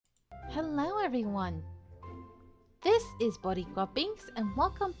Hello everyone! This is Boricua Binks and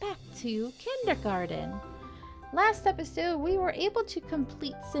welcome back to kindergarten. Last episode we were able to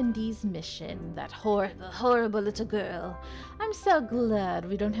complete Cindy's mission, that horrible little girl. I'm so glad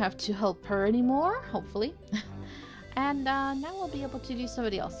we don't have to help her anymore, hopefully. And now we'll be able to do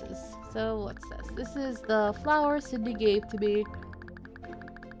somebody else's. So what's this? This is the flower Cindy gave to me.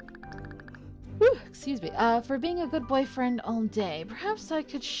 Excuse me, for being a good boyfriend all day. Perhaps I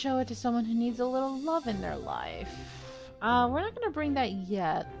could show it to someone who needs a little love in their life. We're not gonna bring that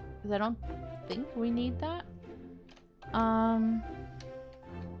yet, because I don't think we need that.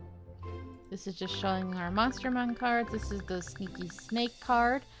 This is just showing our Monster Man cards. This is the Sneaky Snake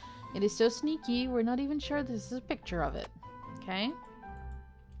card. It is so sneaky, we're not even sure this is a picture of it. Okay?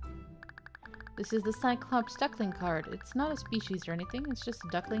 This is the Cyclops Duckling card. It's not a species or anything, it's just a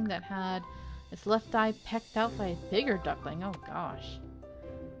duckling that had its left eye pecked out by a bigger duckling. Oh gosh.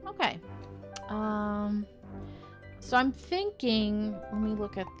 Okay. So I'm thinking, let me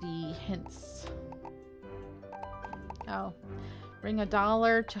look at the hints. Oh. Bring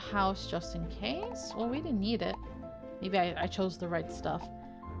 $1 to house just in case? Well, we didn't need it. Maybe I chose the right stuff.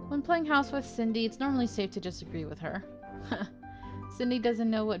 When playing house with Cindy, it's normally safe to disagree with her. Cindy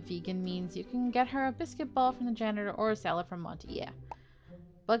doesn't know what vegan means. You can get her a biscuit ball from the janitor or a salad from Monty. Yeah.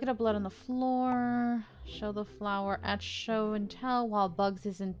 Bucket of blood on the floor. Show the flower at show and tell while Bugs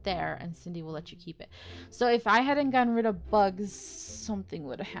isn't there, and Cindy will let you keep it. So if I hadn't gotten rid of Bugs, something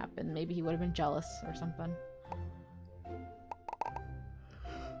would have happened. Maybe he would have been jealous or something.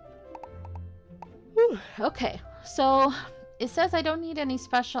 Whew. Okay, so it says I don't need any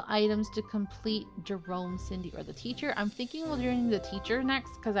special items to complete Jerome, Cindy, or the teacher. I'm thinking we'll do the teacher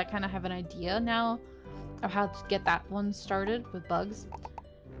next because I kind of have an idea now of how to get that one started with Bugs.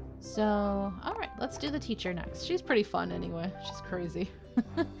 So, alright, let's do the teacher next. She's pretty fun anyway. She's crazy.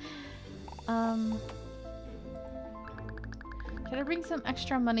 Can I bring some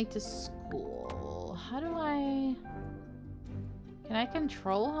extra money to school? How do I... Can I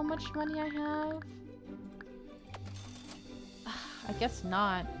control how much money I have? I guess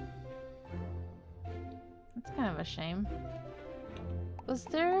not. That's kind of a shame. Was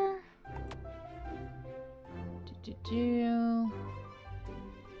there...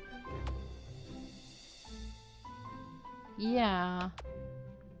 Yeah.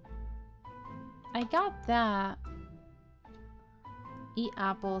 I got that. Eat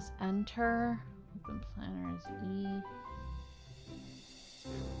apples, enter. Open planners, E.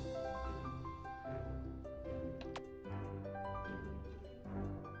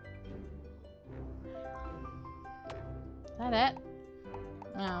 Is that it?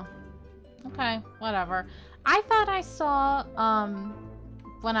 No. Okay, whatever. I thought I saw,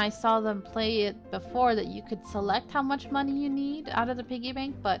 when I saw them play it before, that you could select how much money you need out of the piggy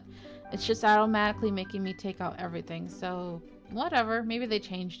bank, but it's just automatically making me take out everything, so whatever. Maybe they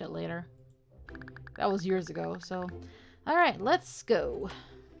changed it later. That was years ago, so... Alright, let's go.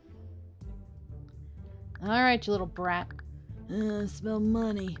 Alright, you little brat. Smell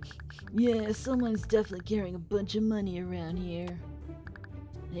money. Yeah, someone's definitely carrying a bunch of money around here.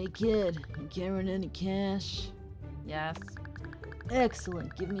 Hey kid, you carrying any cash? Yes.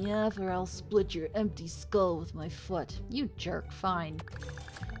 Excellent, give me half or I'll split your empty skull with my foot. You jerk, fine.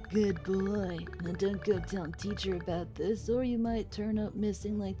 Good boy. Now don't go telling teacher about this or you might turn up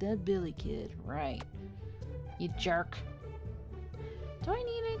missing like that Billy kid. Right. You jerk. Do I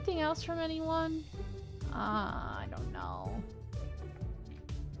need anything else from anyone? I don't know.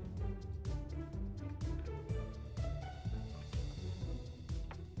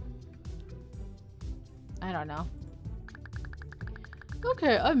 I don't know.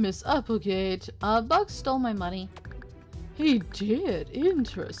 Okay, I'm Miss Applegate. Bugs stole my money. He did?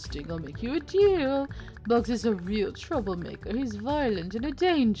 Interesting. I'll make you a deal. Bugs is a real troublemaker. He's violent and a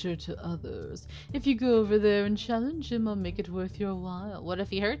danger to others. If you go over there and challenge him, I'll make it worth your while. What if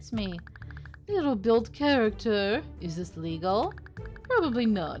he hurts me? It'll build character. Is this legal? Probably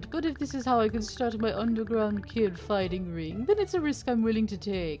not, but if this is how I can start my underground kid fighting ring, then it's a risk I'm willing to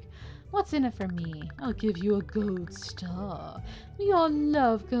take. What's in it for me? I'll give you a gold star. We all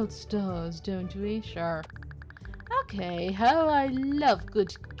love gold stars, don't we? Sure. Okay, how I love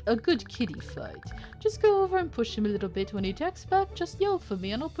a good kiddie fight. Just go over and push him a little bit. When he attacks back, just yell for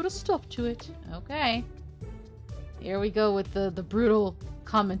me and I'll put a stop to it. Okay. Here we go with the brutal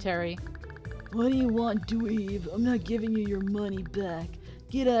commentary. What do you want, dweeb? I'm not giving you your money back.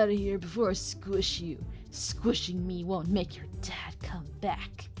 Get out of here before I squish you. Squishing me won't make your dad come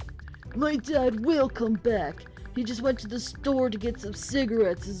back. My dad will come back. He just went to the store to get some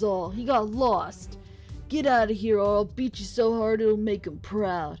cigarettes is all. He got lost. Get out of here or I'll beat you so hard it'll make him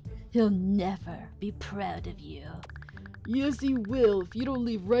proud. He'll never be proud of you. Yes, he will. If you don't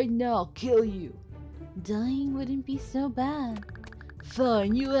leave right now, I'll kill you. Dying wouldn't be so bad.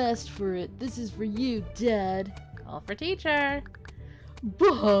 Fine, you asked for it. This is for you, Dad. Call for teacher.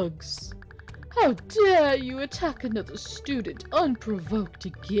 Bugs! How dare you attack another student unprovoked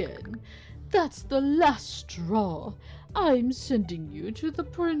again? That's the last straw. I'm sending you to the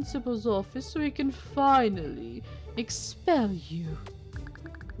principal's office so he can finally expel you.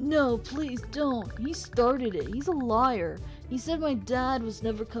 No, please don't. He started it. He's a liar. He said my dad was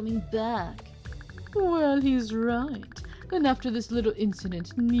never coming back. Well, he's right. And after this little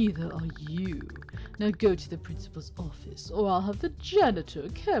incident, neither are you. Now go to the principal's office, or I'll have the janitor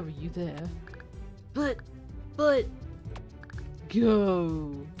carry you there. But...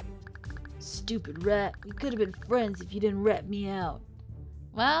 Go! Stupid rat. We could have been friends if you didn't rat me out.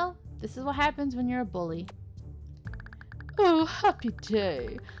 Well, this is what happens when you're a bully. Oh, happy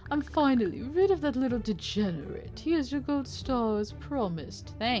day! I'm finally rid of that little degenerate. Here's your gold star as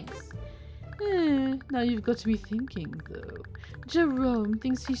promised. Thanks. Now you've got me thinking, though. Jerome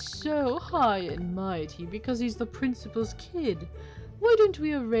thinks he's so high and mighty because he's the principal's kid. Why don't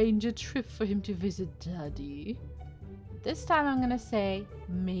we arrange a trip for him to visit Daddy? This time I'm gonna say,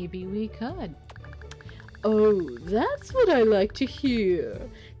 maybe we could. Oh, that's what I like to hear.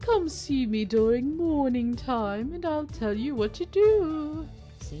 Come see me during morning time and I'll tell you what to do.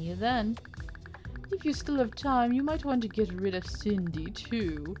 See you then. If you still have time, you might want to get rid of Cindy,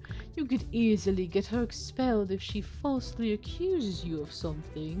 too. You could easily get her expelled if she falsely accuses you of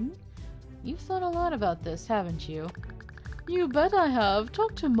something. You've thought a lot about this, haven't you? You bet I have.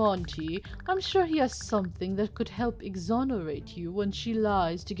 Talk to Monty. I'm sure he has something that could help exonerate you when she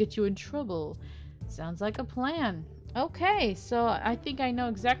lies to get you in trouble. Sounds like a plan. Okay, so I think I know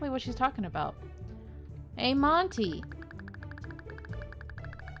exactly what she's talking about. Hey, Monty.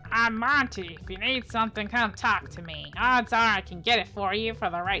 I'm Monty. If you need something, come talk to me. Odds are I can get it for you for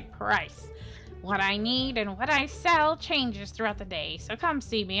the right price. What I need and what I sell changes throughout the day, so come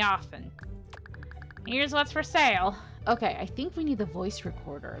see me often. Here's what's for sale. Okay, I think we need the voice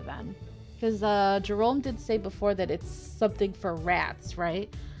recorder then. Because Jerome did say before that it's something for rats,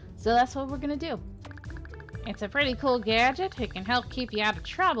 right? So that's what we're gonna do. It's a pretty cool gadget. It can help keep you out of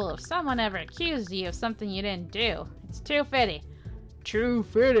trouble if someone ever accused you of something you didn't do. It's 250.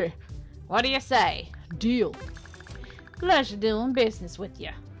 250. What do you say? Deal. Pleasure doing business with you.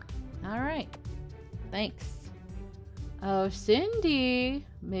 Alright. Thanks. Oh, Cindy.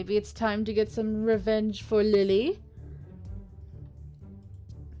 Maybe it's time to get some revenge for Lily.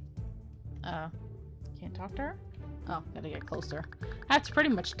 Can't talk to her? Oh, gotta get closer. I have to pretty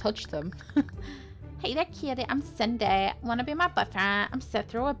much touch them. Hey there, kitty. I'm Cindy. Wanna be my boyfriend? I'm set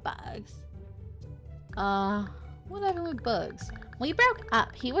through with Bugs. What happened with Bugs? We broke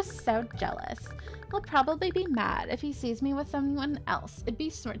up. He was so jealous. He'll probably be mad if he sees me with someone else. It'd be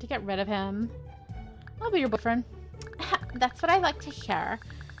smart to get rid of him. I'll be your boyfriend. That's what I like to hear.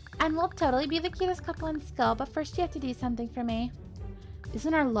 And we'll totally be the cutest couple in school, but first you have to do something for me.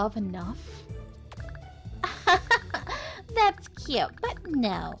 Isn't our love enough? That's cute, but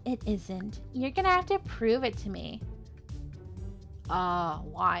no, it isn't. You're gonna have to prove it to me.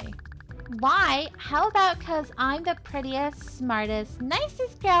 Why? Why? How about because I'm the prettiest, smartest,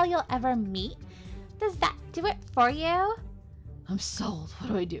 nicest girl you'll ever meet? Does that do it for you? I'm sold. What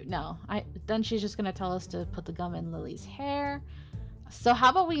do I do? No. Then she's just gonna tell us to put the gum in Lily's hair. So how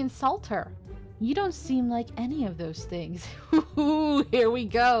about we insult her? You don't seem like any of those things. Here we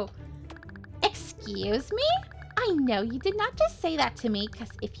go. Excuse me? I know you did not just say that to me, because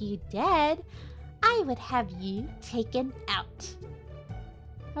if you did, I would have you taken out.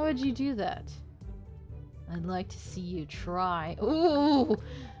 How would you do that? I'd like to see you try. Ooh!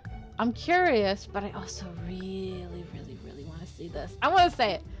 I'm curious, but I also really want to see this. I want to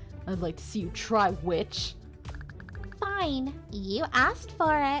say it. I'd like to see you try, witch. Fine. You asked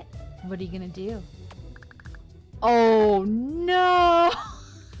for it. What are you gonna do? Oh no!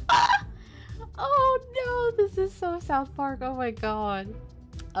 Oh no! This is so South Park. Oh my god.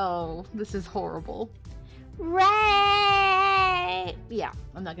 Oh, this is horrible. Right! Yeah,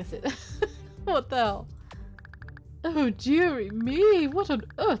 I'm not gonna say that. What the hell? Oh, dearie me, what on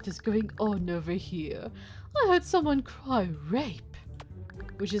earth is going on over here? I heard someone cry rape.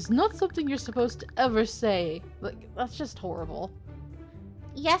 Which is not something you're supposed to ever say. Like, that's just horrible.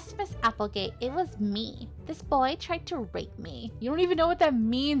 Yes, Miss Applegate, it was me. This boy tried to rape me. You don't even know what that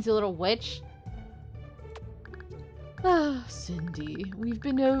means, you little witch. Ah, Cindy, we've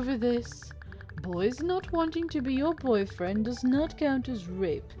been over this. Boys not wanting to be your boyfriend does not count as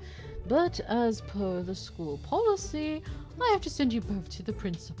rape. But as per the school policy, I have to send you both to the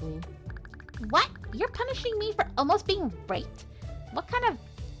principal. What? You're punishing me for almost being raped? What kind of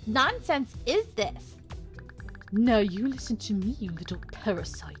nonsense is this? Now you listen to me, you little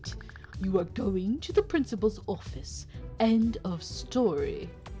parasite. You are going to the principal's office. End of story.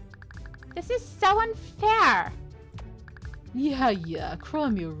 This is so unfair. Yeah, cry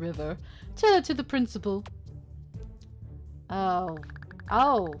me a river. Tell it to the principal. Oh.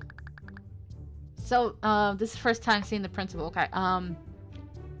 So, this is the first time seeing the principal. Okay, I'm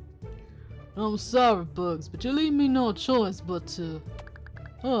sorry, Bugs, but you leave me no choice but to...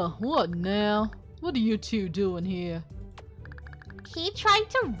 what now? What are you two doing here? He tried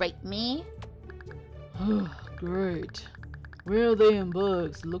to rape me. Great. Well then,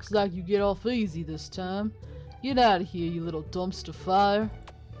 Bugs, looks like you get off easy this time. Get out of here, you little dumpster fire.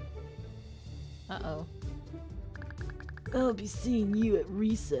 uh-oh. I'll be seeing you at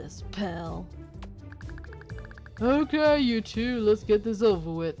recess, pal. Okay, you two, let's get this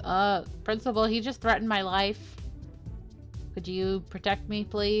over with. Principal, he just threatened my life. Could you protect me,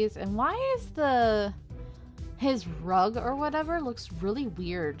 please? And why is his rug or whatever looks really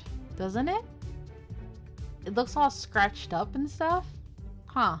weird, doesn't it? It looks all scratched up and stuff.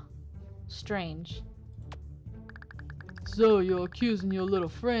 Huh. Strange. So, you're accusing your little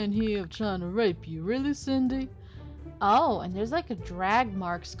friend here of trying to rape you, really, Cindy? Oh, and there's like a drag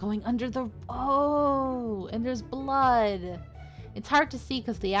marks going under the... Oh, and there's blood. It's hard to see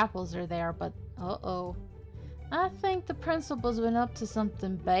because the apples are there, but... Uh-oh. I think the principal's been up to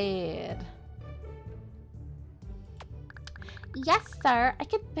something bad. Yes, sir. I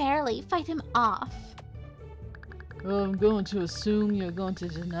could barely fight him off. I'm going to assume you're going to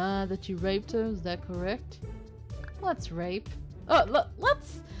deny that you raped her, is that correct? What's rape?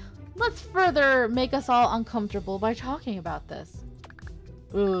 Let's further make us all uncomfortable by talking about this.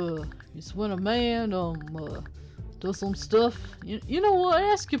 It's when a man, does some stuff. You know what?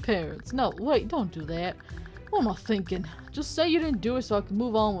 Ask your parents. No, wait, don't do that. What am I thinking? Just say you didn't do it so I can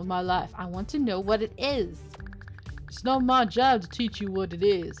move on with my life. I want to know what it is. It's not my job to teach you what it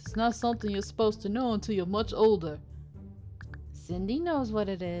is. It's not something you're supposed to know until you're much older. Cindy knows what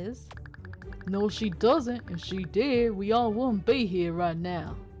it is. No, she doesn't. If she did, we all wouldn't be here right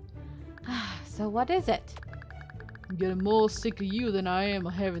now. So what is it? I'm getting more sick of you than I am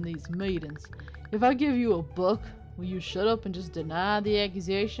of having these meetings. If I give you a book, will you shut up and just deny the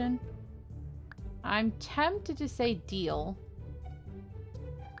accusation? I'm tempted to say deal.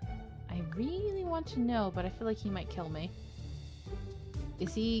 I really want to know, but I feel like he might kill me.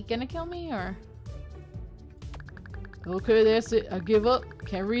 Is he gonna kill me, or...? Okay, that's it. I give up.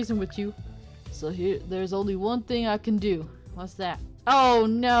 Can't reason with you. So there's only one thing I can do. What's that? Oh,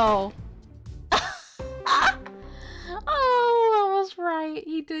 no! Oh, I was right.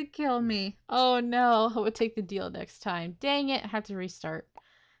 He did kill me. Oh, no. I would take the deal next time. Dang it. I had to restart.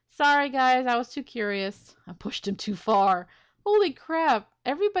 Sorry, guys. I was too curious. I pushed him too far. Holy crap.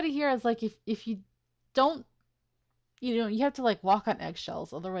 Everybody here is like, if you don't, you have to like walk on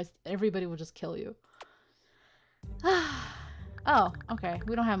eggshells. Otherwise, everybody will just kill you. Oh, okay.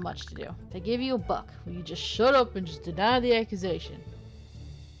 We don't have much to do. They give you a book. Will you just shut up and just deny the accusation?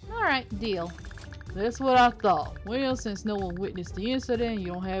 Alright, deal. That's what I thought. Well, since no one witnessed the incident, you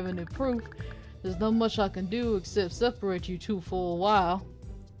don't have any proof, there's not much I can do except separate you two for a while.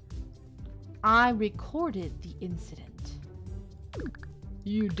 I recorded the incident.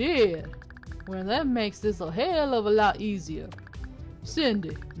 You did? Well, that makes this a hell of a lot easier.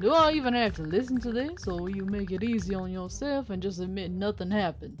 Cindy, do I even have to listen to this, or will you make it easy on yourself and just admit nothing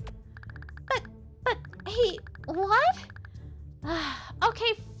happened? But, he... what?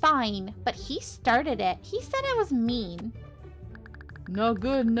 Okay, fine, but he started it. He said I was mean. Not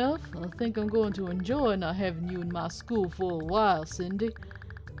good enough? I think I'm going to enjoy not having you in my school for a while, Cindy.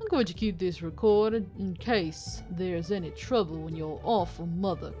 I'm going to keep this recorded in case there's any trouble when your awful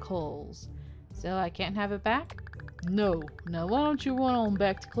mother calls. So I can't have it back? No. Now why don't you run on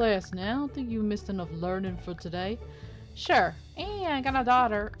back to class now? I don't think you missed enough learning for today. Sure. And I got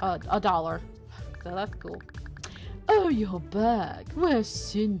a dollar. So that's cool. Oh, you're back. Where's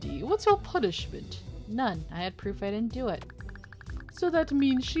Cindy? What's your punishment? None. I had proof I didn't do it. So that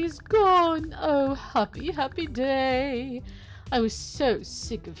means she's gone. Oh, happy, happy day. I was so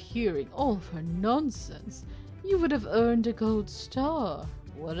sick of hearing all of her nonsense. You would have earned a gold star.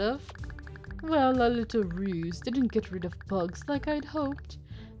 Would have? Well, our little ruse didn't get rid of Bugs like I'd hoped.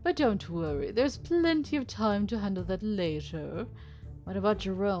 But don't worry, there's plenty of time to handle that later. What about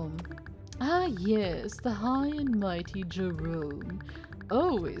Jerome? Ah, yes, the high and mighty Jerome.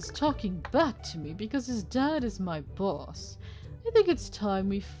 Always talking back to me because his dad is my boss. I think it's time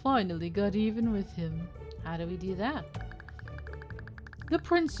we finally got even with him. How do we do that? The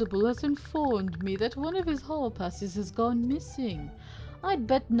principal has informed me that one of his hall passes has gone missing. I'd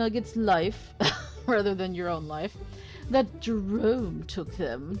bet Nugget's life, rather than your own life, that Jerome took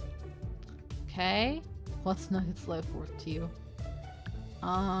them. Okay. What's Nugget's life worth to you?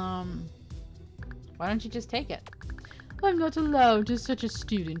 Why don't you just take it? I'm not allowed to search a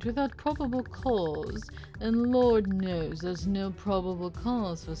student without probable cause, and Lord knows there's no probable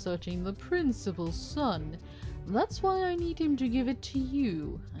cause for searching the principal's son. That's why I need him to give it to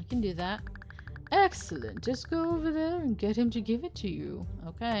you. I can do that. Excellent. Just go over there and get him to give it to you.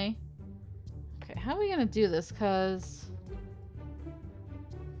 Okay. Okay, how are we gonna do this? Cause...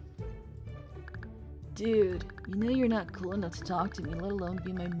 Dude, you know you're not cool enough to talk to me, let alone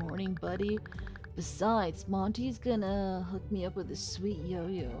be my morning buddy. Besides, Monty's gonna hook me up with a sweet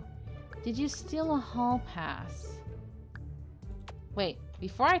yo-yo. Did you steal a hall pass? Wait,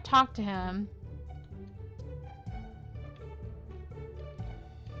 before I talk to him...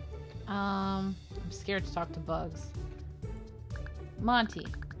 I'm scared to talk to Bugs. Monty.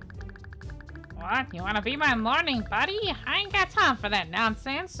 What? You want to be my morning buddy? I ain't got time for that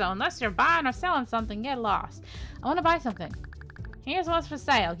nonsense, so unless you're buying or selling something, get lost. I want to buy something. Here's what's for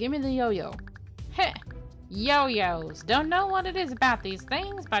sale. Give me the yo-yo. Heh. Yo-yos. Don't know what it is about these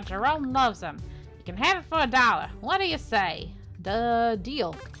things, but Jerome loves them. You can have it for $1. What do you say? The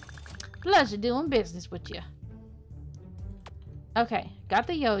deal. Pleasure doing business with you. Okay, got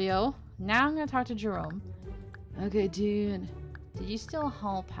the yo-yo. Now I'm gonna talk to Jerome. Okay, dude. Did you steal a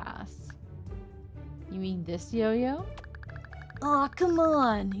hall pass? You mean this yo-yo? Aw, come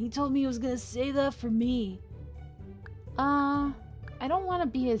on. He told me he was gonna say that for me. I don't want to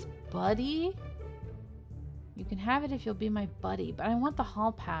be his buddy. You can have it if you'll be my buddy, but I want the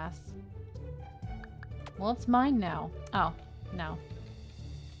hall pass. Well, it's mine now. Oh, no.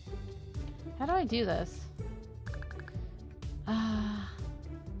 How do I do this? You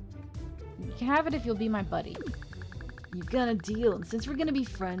can have it if you'll be my buddy. You've got a deal, and since we're gonna be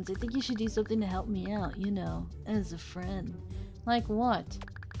friends, I think you should do something to help me out, you know, as a friend. Like what?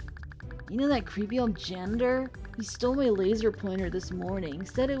 You know that creepy old janitor? He stole my laser pointer this morning,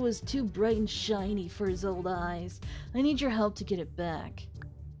 said it was too bright and shiny for his old eyes. I need your help to get it back.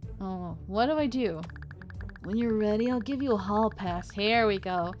 Oh, what do I do? When you're ready, I'll give you a hall pass. Here we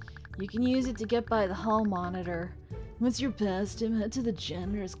go. You can use it to get by the hall monitor. Once you're past him, head to the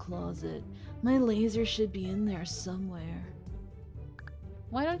janitor's closet. My laser should be in there somewhere.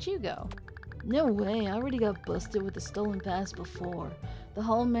 Why don't you go? No way, I already got busted with a stolen pass before. The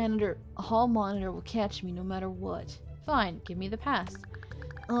hall monitor will catch me no matter what. Fine, give me the pass.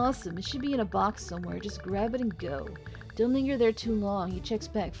 Awesome, it should be in a box somewhere. Just grab it and go. Don't linger there too long, he checks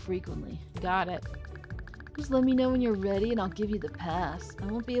back frequently. Got it. Just let me know when you're ready and I'll give you the pass. I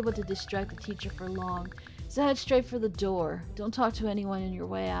won't be able to distract the teacher for long, so head straight for the door. Don't talk to anyone on your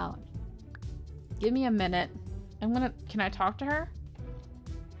way out. Give me a minute. Can I talk to her?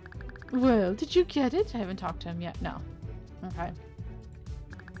 Well, did you get it? I haven't talked to him yet. No. Okay.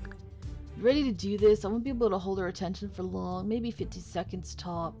 Ready to do this? I won't be able to hold her attention for long. Maybe 50 seconds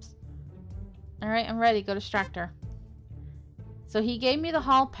tops. Alright, I'm ready. Go distract her. So he gave me the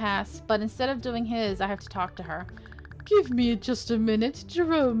hall pass, but instead of doing his, I have to talk to her. Give me just a minute.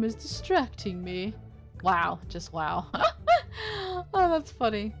 Jerome is distracting me. Wow. Just wow. Oh, that's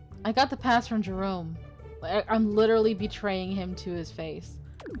funny. I got the pass from Jerome. I'm literally betraying him to his face.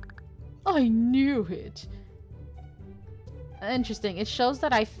 I knew it. Interesting. It shows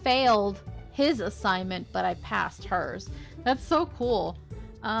that I failed his assignment, but I passed hers. That's so cool.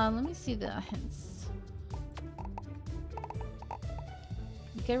 Let me see the hints.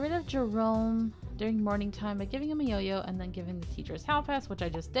 Get rid of Jerome during morning time by giving him a yo-yo and then giving the teacher his hall pass, which I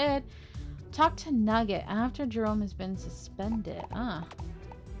just did. Talk to Nugget after Jerome has been suspended.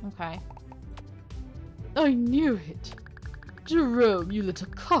 Okay. I knew it. Jerome, you little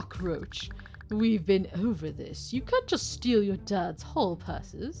cockroach. We've been over this. You can't just steal your dad's hall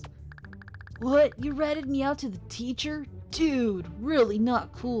passes. What? You ratted me out to the teacher? Dude, really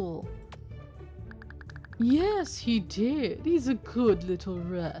not cool. Yes, he did. He's a good little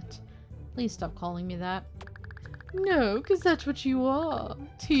rat. Please stop calling me that. No, 'cause that's what you are.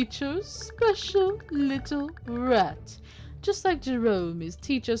 Teacher's special little rat. Just like Jerome is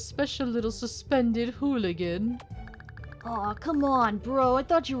teacher's special little suspended hooligan. Aw, come on, bro. I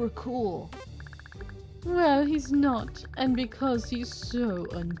thought you were cool. Well, he's not, and because he's so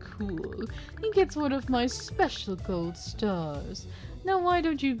uncool, he gets one of my special gold stars. Now why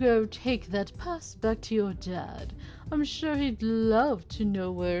don't you go take that pass back to your dad? I'm sure he'd love to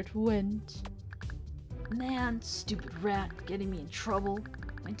know where it went. Man, stupid rat, getting me in trouble.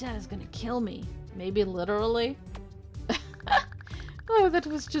 My dad is gonna kill me. Maybe literally? Oh, that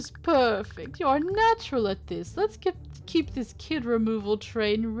was just perfect. You are natural at this. Let's keep this kid removal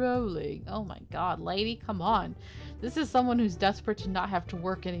train rolling. Oh my god, lady, come on. This is someone who's desperate to not have to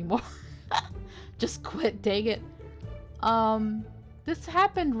work anymore. Just quit, dang it. This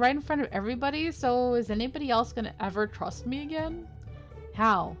happened right in front of everybody, so is anybody else gonna ever trust me again?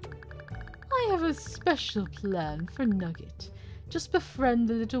 How? I have a special plan for Nugget. Just befriend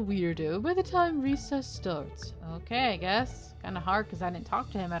the little weirdo by the time recess starts. Okay, I guess. Kinda hard because I didn't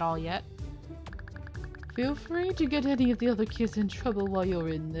talk to him at all yet. Feel free to get any of the other kids in trouble while you're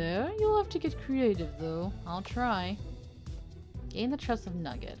in there. You'll have to get creative, though. I'll try. Gain the trust of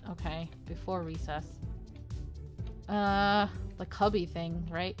Nugget. Okay, before recess. The cubby thing,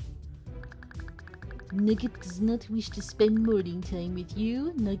 right? Nugget does not wish to spend morning time with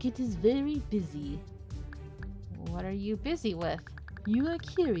you. Nugget is very busy. What are you busy with? You are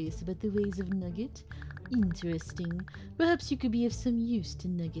curious about the ways of Nugget? Interesting. Perhaps you could be of some use to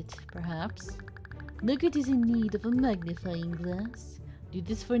Nugget, perhaps. Nugget is in need of a magnifying glass. Do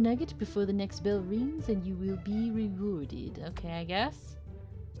this for Nugget before the next bell rings and you will be rewarded. Okay, I guess.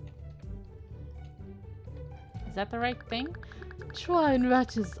 Is that the right thing? Try and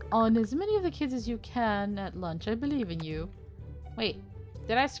rat on as many of the kids as you can at lunch. I believe in you. Wait,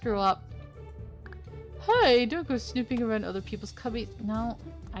 did I screw up? Hey, don't go snooping around other people's cubbies. No,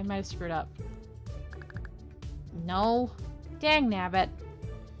 I might have screwed up. No. Dang nabbit.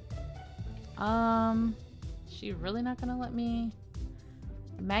 She really not gonna let me...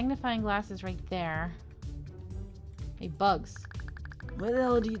 The magnifying glass is right there. Hey, Bugs. Why the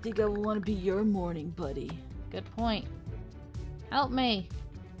hell do you think I would want to be your morning buddy? Good point. Help me.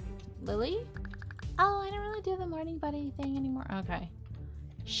 Lily? Oh, I don't really do the morning buddy thing anymore. Okay.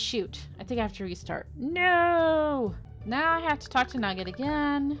 Shoot. I think I have to restart. No! Now I have to talk to Nugget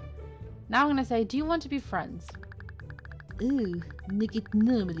again. Now I'm gonna say, do you want to be friends? Oh, Nugget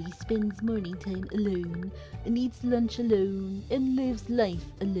normally spends morning time alone, and eats lunch alone, and lives life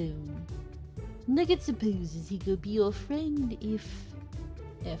alone. Nugget supposes he could be your friend if...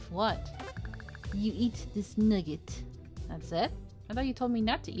 If what? You eat this nugget. That's it? I thought you told me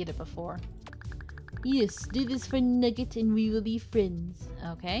not to eat it before. Yes, do this for Nugget and we will be friends.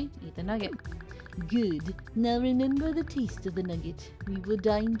 Okay, eat the nugget. Good. Now remember the taste of the nugget. We will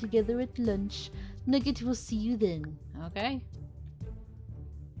dine together at lunch. Nugget will see you then. Okay.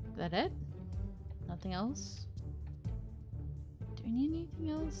 Is that it? Nothing else? Do we need anything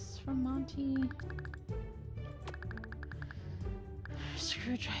else from Monty?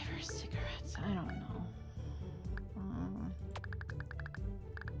 Screwdrivers, cigarettes, I don't know.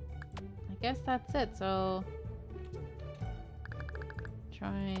 I guess that's it, so... Try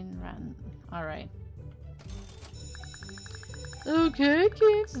and run. Alright. Okay,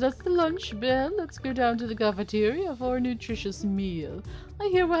 kids, that's the lunch bell. Let's go down to the cafeteria for a nutritious meal. I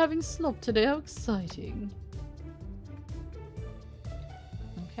hear we're having slop today. How exciting.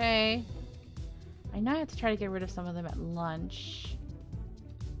 Okay. I know I have to try to get rid of some of them at lunch.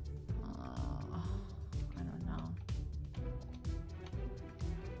 I don't know.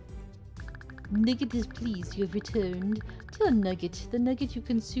 Nugget is pleased you have returned. Tell Nugget, the nugget you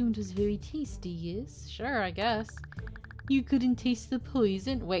consumed was very tasty, yes? Sure, I guess. You couldn't taste the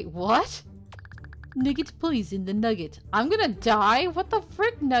poison. Wait, what? Nugget poisoned the nugget. I'm gonna die? What the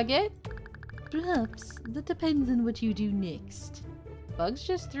frick, Nugget? Perhaps. That depends on what you do next. Bugs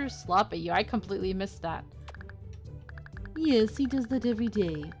just threw slop at you. I completely missed that. Yes, he does that every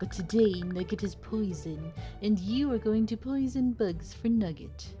day. But today, Nugget is poison. And you are going to poison Bugs for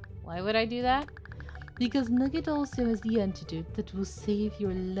Nugget. Why would I do that? Because Nugget also has the antidote that will save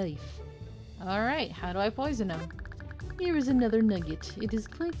your life. Alright, how do I poison him? Here is another nugget. It is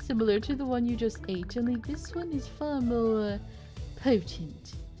quite similar to the one you just ate, only this one is far more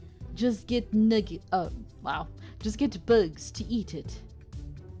potent. Just get Wow. Just get Bugs to eat it.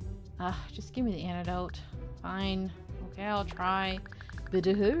 Just give me the antidote. Fine. Okay, I'll try.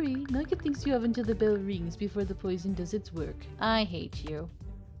 Better hurry. Nugget thinks you have until the bell rings before the poison does its work. I hate you.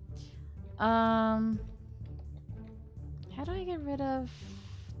 How do I get rid of...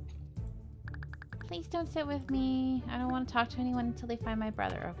 Please don't sit with me. I don't want to talk to anyone until they find my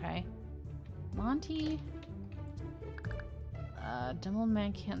brother, okay? Monty? Dumb old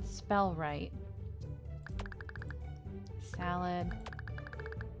man can't spell right. Salad.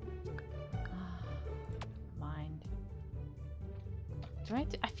 Mind. Do I have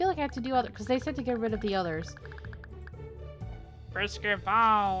to, I feel like I have to do other... Because they said to get rid of the others. Biscuit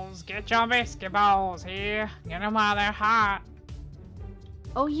balls, get your biscuit balls here. Get them while they're hot.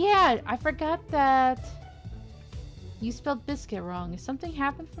 Oh yeah, I forgot that You spelled biscuit wrong. Has something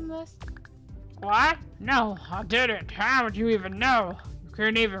happened from this? What? No, I didn't. How would you even know? You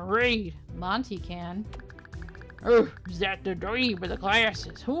can't even read. Monty can. Is that the dweeb with the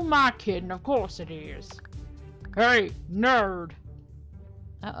glasses? Who am I kidding? Of course it is. Hey, nerd.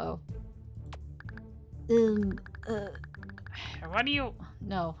 Uh-oh. What do you...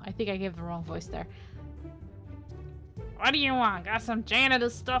 No, I think I gave the wrong voice there. What do you want? Got some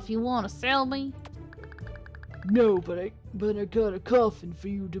janitor stuff you want to sell me? No, but I got a coffin for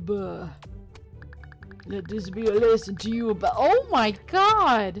you to buy. Let this be a lesson to you about. Oh my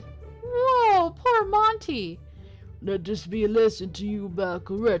god! Whoa, poor Monty! Let this be a lesson to you about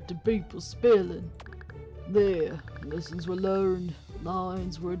correcting people's spelling. There, lessons were learned,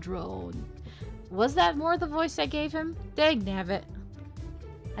 lines were drawn. Was that more the voice I gave him? Dang nabbit.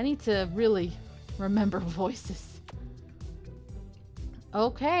 I need to really remember voices.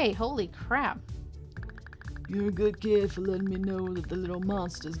 Okay, holy crap. You're a good kid for letting me know that the little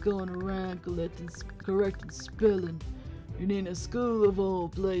monster's going around correcting spelling. And in a school of all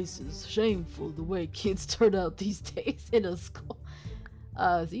places. Shameful the way kids turn out these days in a school.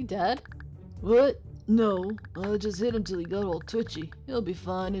 Is he dead? What? No, I just hit him till he got all twitchy. He'll be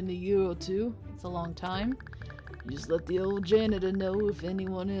fine in a year or two. It's a long time. You just let the old janitor know if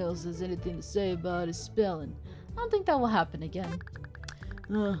anyone else has anything to say about his spelling. I don't think that will happen again.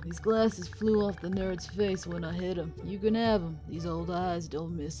 These glasses flew off the nerd's face when I hit him. You can have them. These old eyes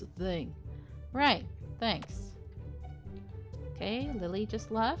don't miss a thing. Right, thanks. Okay, Lily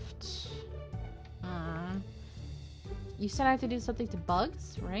just left. You said I have to do something to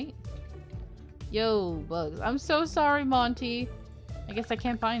Bugs, right? Yo, Bugs. I'm so sorry, Monty. I guess I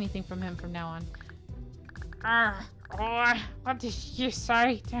can't buy anything from him from now on. What did you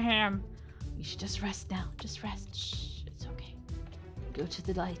say to him? You should just rest now. Just rest. Shh, it's okay. Go to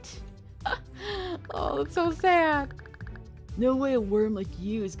the light. Oh, it's so sad. No way a worm like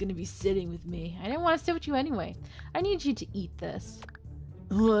you is gonna be sitting with me. I didn't want to sit with you anyway. I need you to eat this.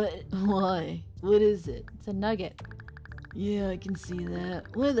 What? Why? What is it? It's a nugget. Yeah, I can see that.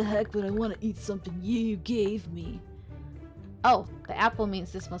 Why the heck would I want to eat something you gave me? Oh, the apple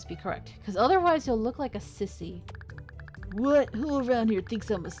means this must be correct. Because otherwise you'll look like a sissy. What? Who around here thinks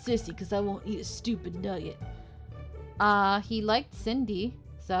I'm a sissy because I won't eat a stupid nugget? He liked Cindy,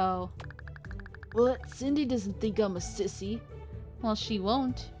 so... What? Cindy doesn't think I'm a sissy. Well, she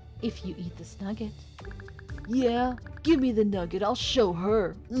won't if you eat this nugget. Yeah, give me the nugget. I'll show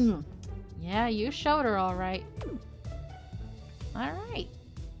her. Yeah, you showed her all right. Alright.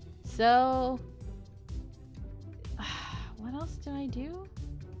 So... what else do I do?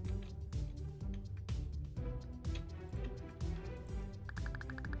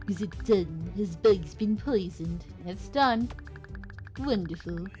 Is it done? Has Bugs been poisoned? It's done.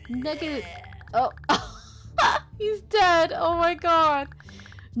 Wonderful. Nugget... Oh, he's dead. Oh my god.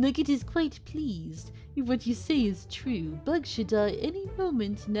 Nugget is quite pleased. If what you say is true, Bugs should die any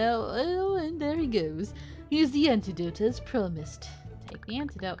moment now. Oh, and there he goes. Here's the antidote as promised. Take the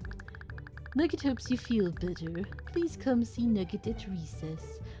antidote. Nugget hopes you feel better. Please come see Nugget at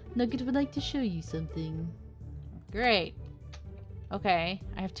recess. Nugget would like to show you something. Great. Okay,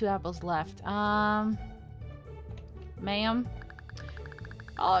 I have 2 apples left. Ma'am?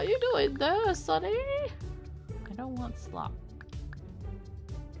 How are you doing there, Sonny? I don't want slop.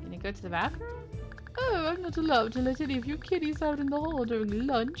 Can you go to the bathroom? Oh, I'm not allowed to let any of you kiddies out in the hall during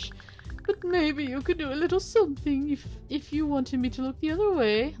lunch. But maybe you could do a little something if you wanted me to look the other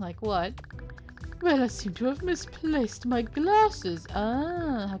way. Like what? Well, I seem to have misplaced my glasses.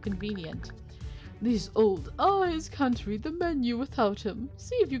 Ah, how convenient. These old eyes can't read the menu without them.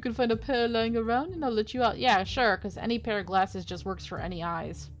 See if you can find a pair lying around and I'll let you out. Yeah, sure, because any pair of glasses just works for any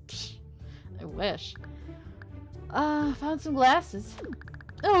eyes. Psh, I wish. Found some glasses.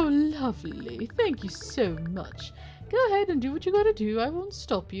 Oh, lovely. Thank you so much. Go ahead and do what you gotta do. I won't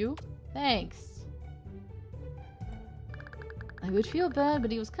stop you. Thanks. I would feel bad, but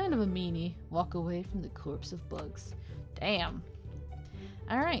he was kind of a meanie. Walk away from the corpse of Bugs. Damn.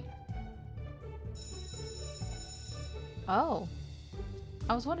 Alright. Oh.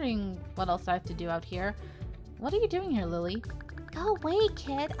 I was wondering what else I have to do out here. What are you doing here, Lily? Go away,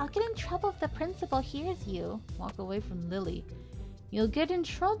 kid. I'll get in trouble if the principal hears you. Walk away from Lily. You'll get in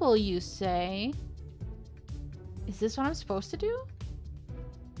trouble, you say? Is this what I'm supposed to do?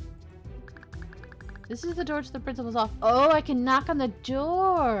 This is the door to the principal's office. Oh, I can knock on the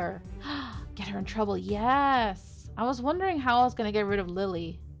door. Get her in trouble, yes. I was wondering how I was going to get rid of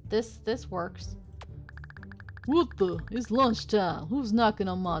Lily. This works. What the? It's lunchtime. Who's knocking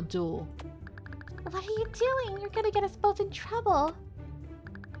on my door? What are you doing? You're gonna get us both in trouble.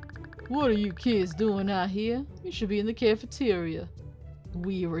 What are you kids doing out here? You should be in the cafeteria.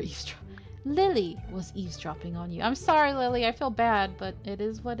 We were eavesdropping. Lily was eavesdropping on you. I'm sorry, Lily. I feel bad, but it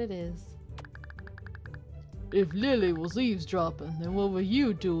is what it is. If Lily was eavesdropping, then what were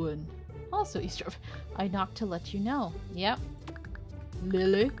you doing? Also eavesdropping. I knocked to let you know. Yep.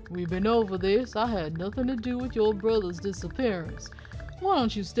 Lily, we've been over this. I had nothing to do with your brother's disappearance. Why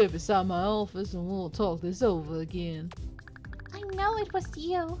don't you step inside my office and we'll talk this over again? I know it was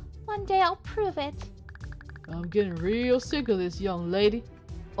you. One day I'll prove it. I'm getting real sick of this, young lady.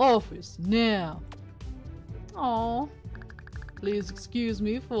 Office, now. Oh. Please excuse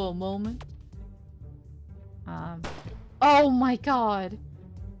me for a moment. Oh my god.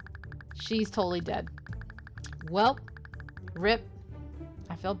 She's totally dead. Well, rip.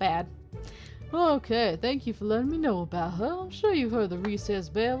 I feel bad. Okay, thank you for letting me know about her. I'm sure you heard the recess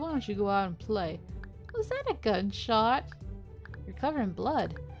bell. Why don't you go out and play? Was that a gunshot? You're covered in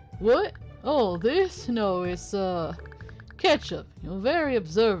blood. What? Oh, this? No, it's, ketchup. You're very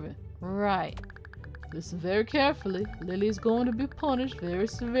observant. Right. Listen very carefully. Lily's going to be punished very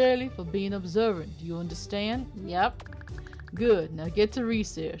severely for being observant. Do you understand? Yep. Good. Now get to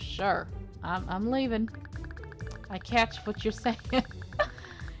recess. Sure. I'm leaving. I catch what you're saying.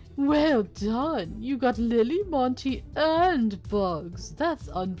 Well done. You got Lily, Monty, and Bugs. That's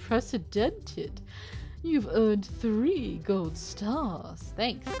unprecedented. You've earned 3 gold stars.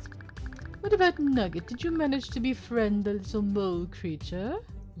 Thanks. What about Nugget? Did you manage to befriend the little mole creature?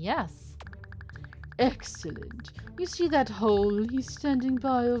 Yes. Excellent. You see that hole he's standing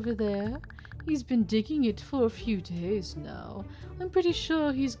by over there? He's been digging it for a few days now. I'm pretty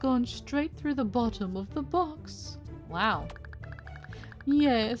sure he's gone straight through the bottom of the box. Wow.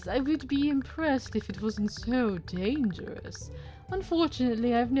 Yes, I would be impressed if it wasn't so dangerous.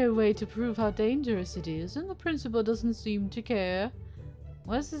 Unfortunately, I've no way to prove how dangerous it is, and the principal doesn't seem to care.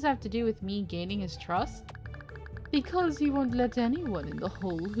 What does this have to do with me gaining his trust? Because he won't let anyone in the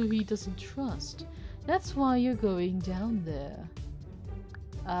hole who he doesn't trust. That's why you're going down there.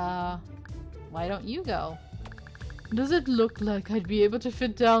 Why don't you go? Does it look like I'd be able to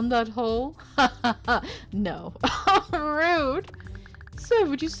fit down that hole? Ha ha ha! No. Rude! So,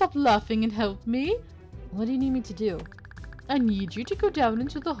 would you stop laughing and help me? What do you need me to do? I need you to go down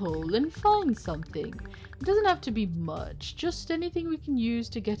into the hole and find something. It doesn't have to be much, just anything we can use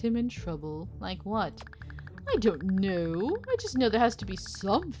to get him in trouble. Like what? I don't know. I just know there has to be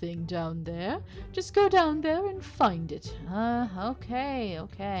something down there. Just go down there and find it.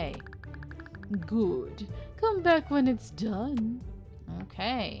 Okay. Good. Come back when it's done.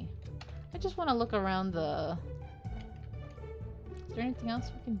 Okay. I just want to look around the... Is there anything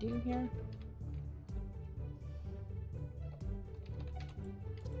else we can do here?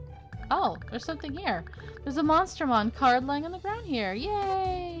 Oh, there's something here. There's a Monstermon card lying on the ground here.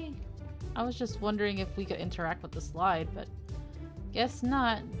 Yay! I was just wondering if we could interact with the slide, but guess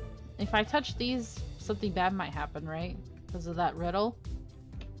not. If I touch these, something bad might happen, right? Because of that riddle.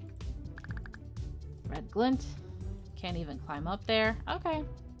 Red glint. Can't even climb up there. Okay.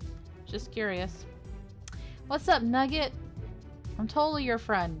 Just curious. What's up, Nugget? I'm totally your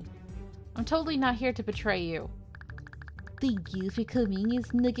friend. I'm totally not here to betray you. Thank you for coming,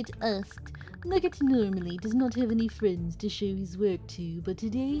 as Nugget asked. Nugget normally does not have any friends to show his work to, but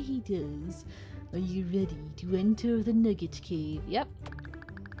today he does. Are you ready to enter the Nugget Cave? Yep.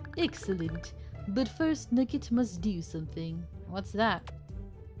 Excellent. But first, Nugget must do something. What's that?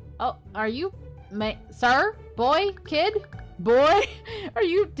 Oh, are you... Sir? Boy? Kid? Boy?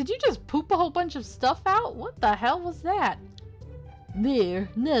 Did you just poop a whole bunch of stuff out? What the hell was that? There,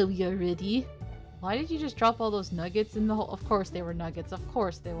 now we are ready. Why did you just drop all those nuggets in the hole? Of course they were nuggets. Of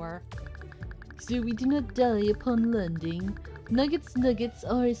course they were. So we do not die upon landing. Nuggets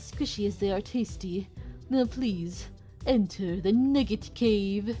are as squishy as they are tasty. Now please, enter the Nugget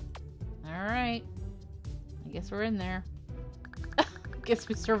Cave. Alright. I guess we're in there. Guess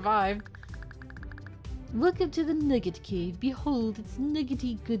we survived. Welcome to the Nugget Cave. Behold its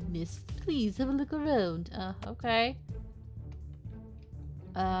nuggety goodness. Please have a look around. Okay.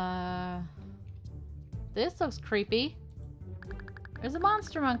 This looks creepy. There's a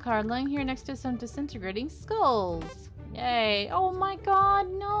Monstermon card laying here next to some disintegrating skulls. Yay. Oh my god,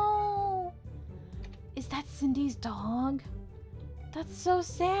 no! Is that Cindy's dog? That's so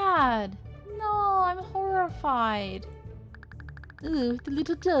sad. No, I'm horrified. Oh, the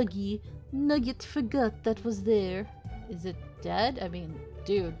little doggy. Nugget forgot that was there. Is it dead? I mean,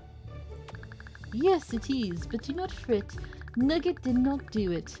 dude. Yes, it is, but do not fret. Nugget did not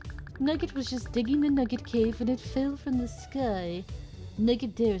do it. Nugget was just digging the Nugget Cave when it fell from the sky.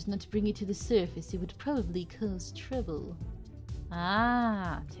 Nugget dares not bring it to the surface. It would probably cause trouble.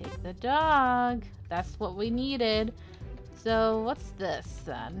 Ah, take the dog. That's what we needed. So what's this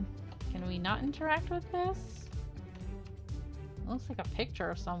then? Can we not interact with this? Looks like a picture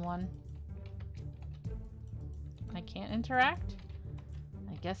of someone. I can't interact?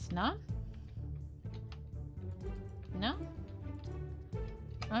 I guess not. No?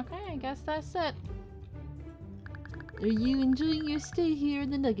 Okay, I guess that's it. Are you enjoying your stay here in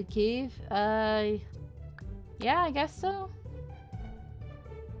the Nugget Cave? Yeah, I guess so.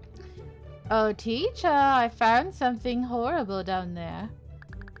 Oh, teacher, I found something horrible down there.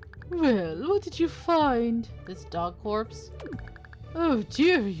 Well, what did you find? This dog corpse. Oh,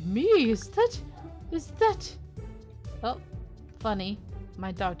 dearie me, is that... Oh, funny.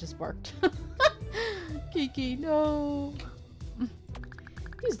 My dog just barked. Kiki, no.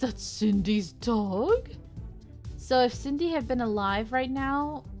 Is that Cindy's dog? So if Cindy had been alive right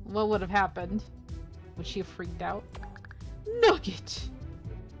now, what would have happened? Would she have freaked out? Nugget!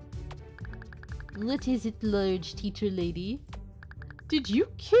 What is it, large teacher lady? Did you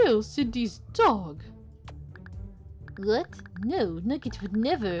kill Cindy's dog? What? No, Nugget would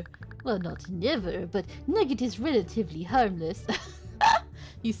never. Well, not never, but Nugget is relatively harmless.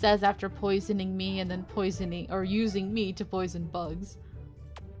 He says after poisoning me and then poisoning or using me to poison bugs.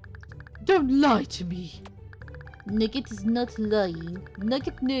 Don't lie to me. Nugget is not lying.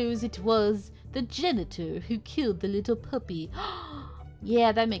 Nugget knows it was the janitor who killed the little puppy.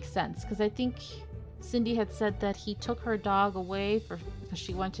 Yeah, that makes sense, because I think Cindy had said that he took her dog away because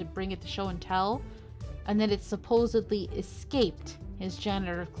she wanted to bring it to show and tell, and then it supposedly escaped his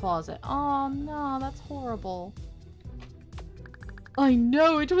janitor's closet. Oh no, that's horrible. I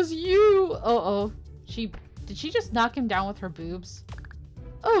know it was you! Uh-oh. Did she just knock him down with her boobs?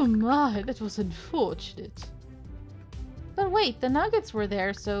 Oh my, that was unfortunate. But wait, the nuggets were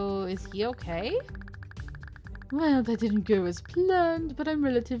there, so is he okay? Well, that didn't go as planned, but I'm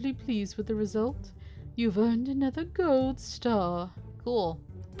relatively pleased with the result. You've earned another gold star. Cool.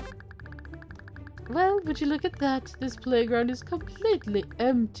 Well, would you look at that? This playground is completely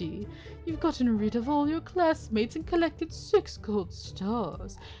empty. You've gotten rid of all your classmates and collected 6 gold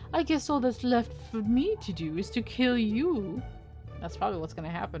stars. I guess all that's left for me to do is to kill you. That's probably what's gonna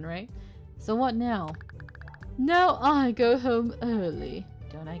happen, right? So what now? Now I go home early.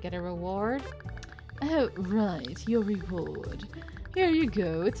 Don't I get a reward? Oh, right, your reward. Here you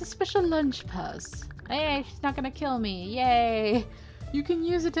go, it's a special lunch pass. Hey, she's not gonna kill me. Yay! You can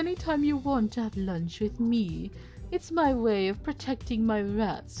use it anytime you want to have lunch with me. It's my way of protecting my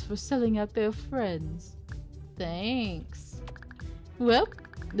rats for selling out their friends. Thanks. Well,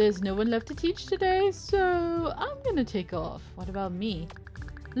 there's no one left to teach today, so I'm gonna take off. What about me?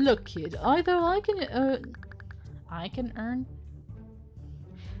 Look, kid, either I can earn?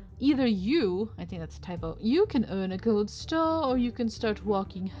 Either you, I think that's a typo, you can earn a gold star or you can start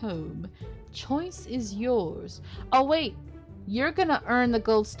walking home. Choice is yours. Oh wait, you're gonna earn the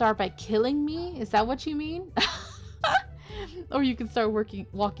gold star by killing me? Is that what you mean? Or you can start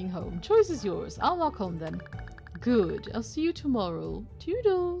walking home. Choice is yours. I'll walk home then. Good. I'll see you tomorrow.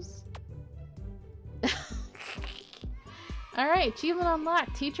 Toodles. Alright, achievement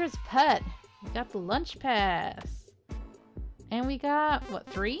unlocked. Teacher's pet. We got the lunch pass. And we got, what,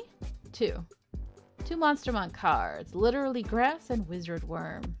 3? 2. 2 Monster Monk cards. Literally grass and wizard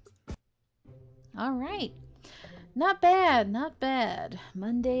worm. Alright. Not bad, not bad.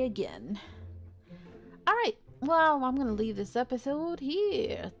 Monday again. Alright, well, I'm going to leave this episode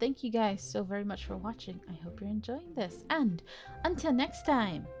here. Thank you guys so very much for watching. I hope you're enjoying this. And until next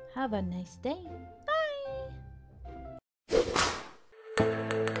time, have a nice day.